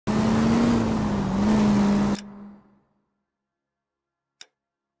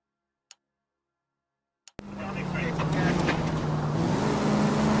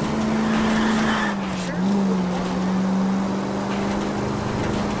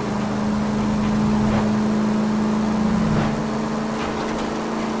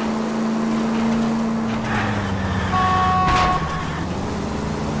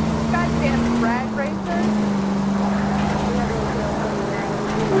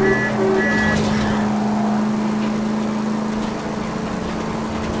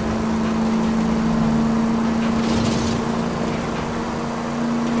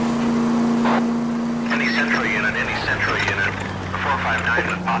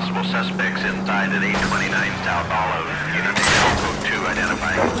possible suspects inside at 829 South Olive. Unit AL code 2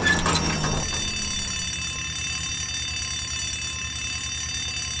 identified.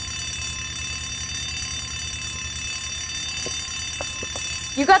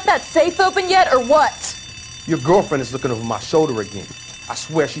 You got that safe open yet, or what? Your girlfriend is looking over my shoulder again. I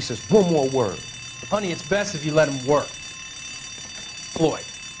swear she says one more word. Honey, it's best if you let him work. Floyd,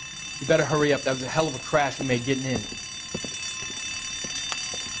 you better hurry up. That was a hell of a crash we made getting in.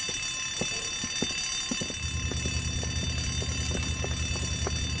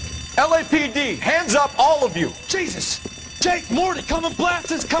 LAPD, hands up, all of you! Jesus! Jake, Morty, come and blast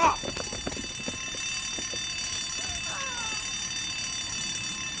this cop!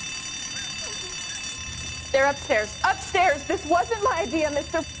 They're upstairs. Upstairs! This wasn't my idea,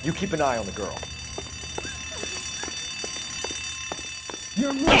 Mr. You keep an eye on the girl.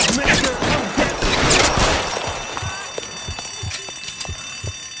 You're loose, mister! Come get me!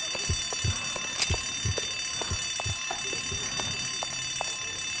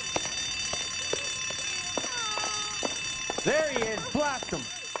 There he is, blast him!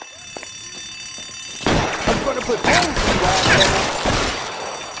 I'm gonna put both of you assholes.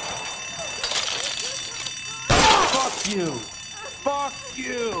 Fuck you! Fuck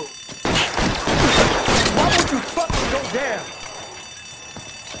you! Why won't you fucking go down?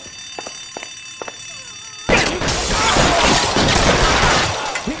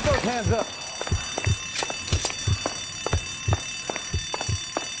 Keep those hands up!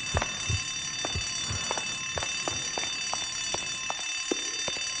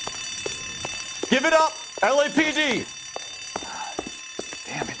 Give it up, LAPD!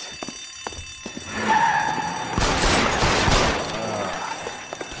 Damn it.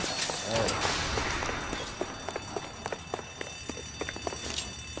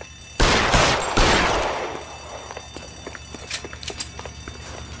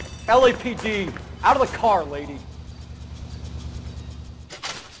 LAPD, out of the car, lady.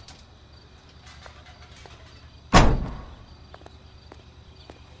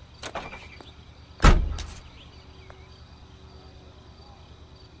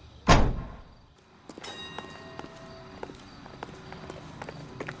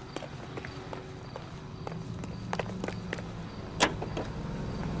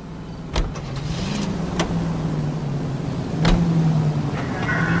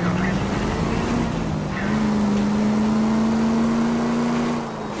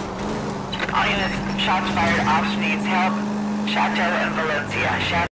 All units, shots fired, ops needs help. Chateau and Valencia.